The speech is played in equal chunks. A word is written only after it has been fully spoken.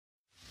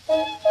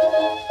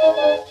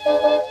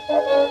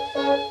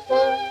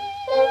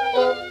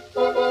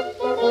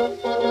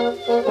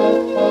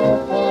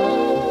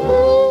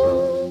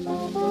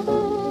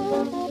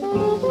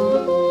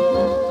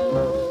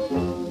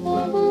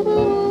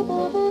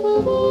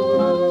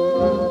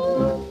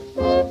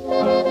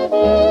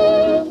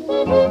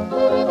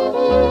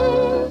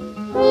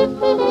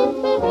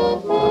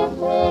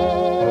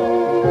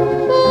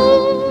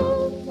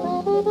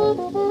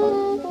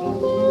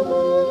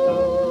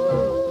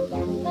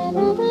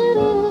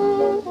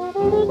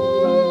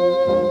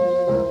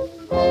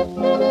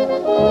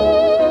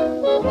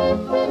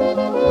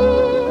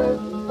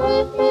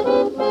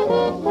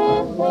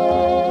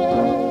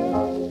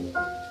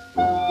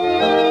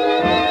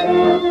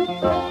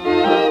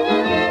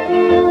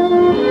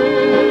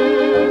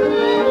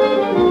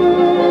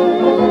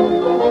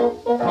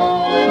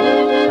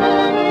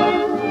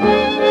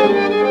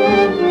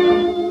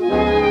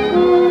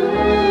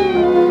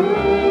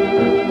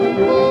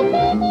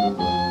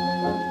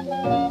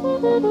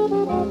I've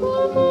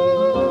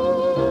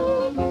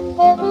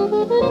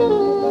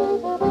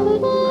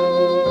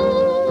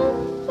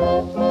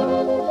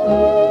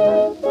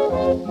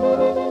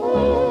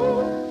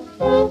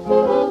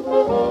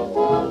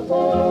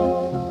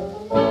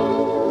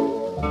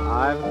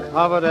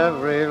covered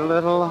every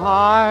little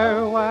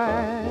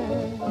highway,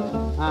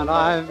 and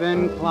I've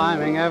been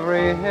climbing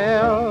every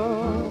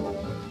hill.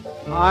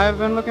 I've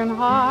been looking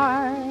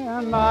high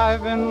and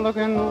I've been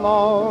looking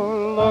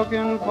low,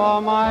 looking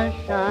for my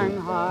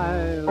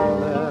Shanghai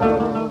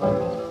Lil.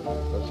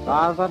 The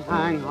stars that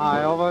hang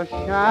high over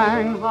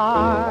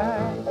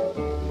Shanghai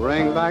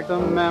bring back the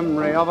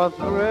memory of a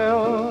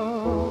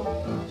thrill.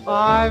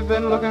 I've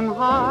been looking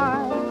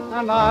high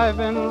and I've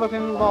been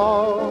looking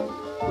low,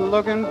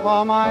 looking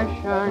for my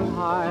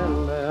Shanghai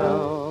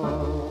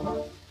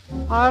Lil.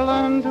 I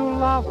learned to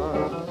love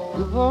her,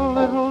 the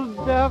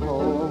little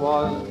devil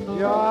was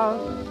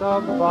just a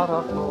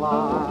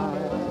butterfly.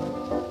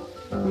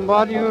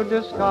 But you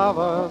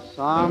discover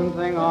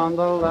something on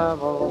the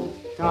level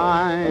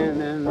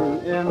shining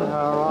in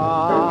her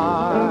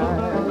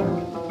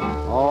eyes.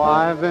 Oh,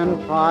 I've been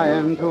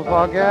trying to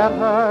forget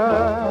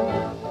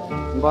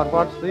her, but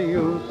what's the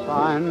use?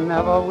 I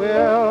never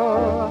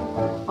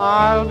will.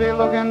 I'll be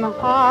looking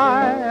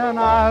high and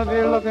I'll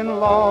be looking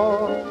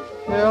low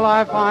till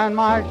I find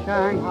my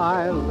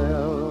Shanghai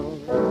Lil.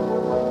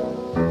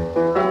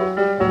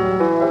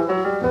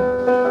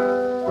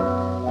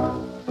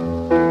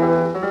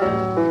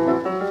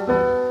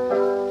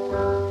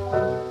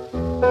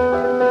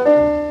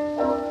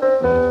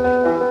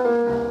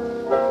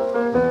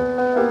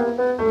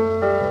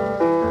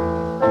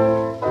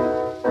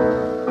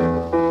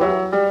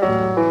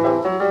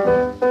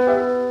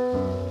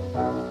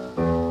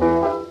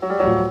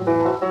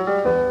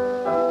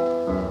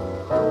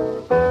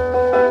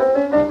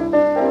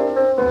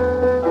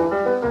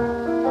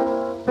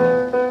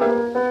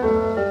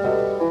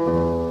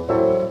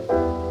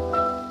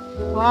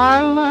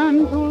 I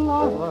learned to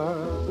love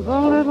her, the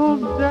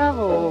little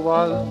devil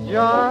was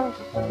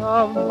just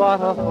a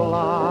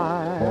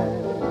butterfly.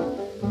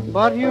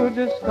 But you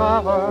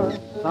discover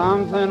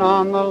something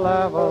on the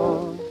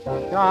level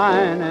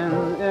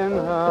shining in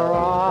her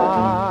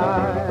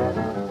eyes.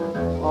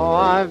 Oh,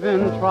 I've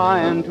been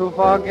trying to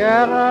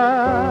forget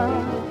her,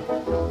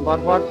 but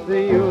what's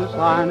the use?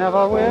 I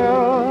never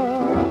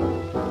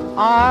will.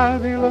 I'll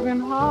be looking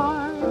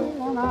high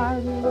and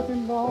I'll be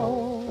looking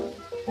low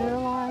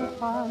till I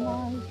find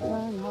my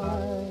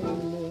Shanghai.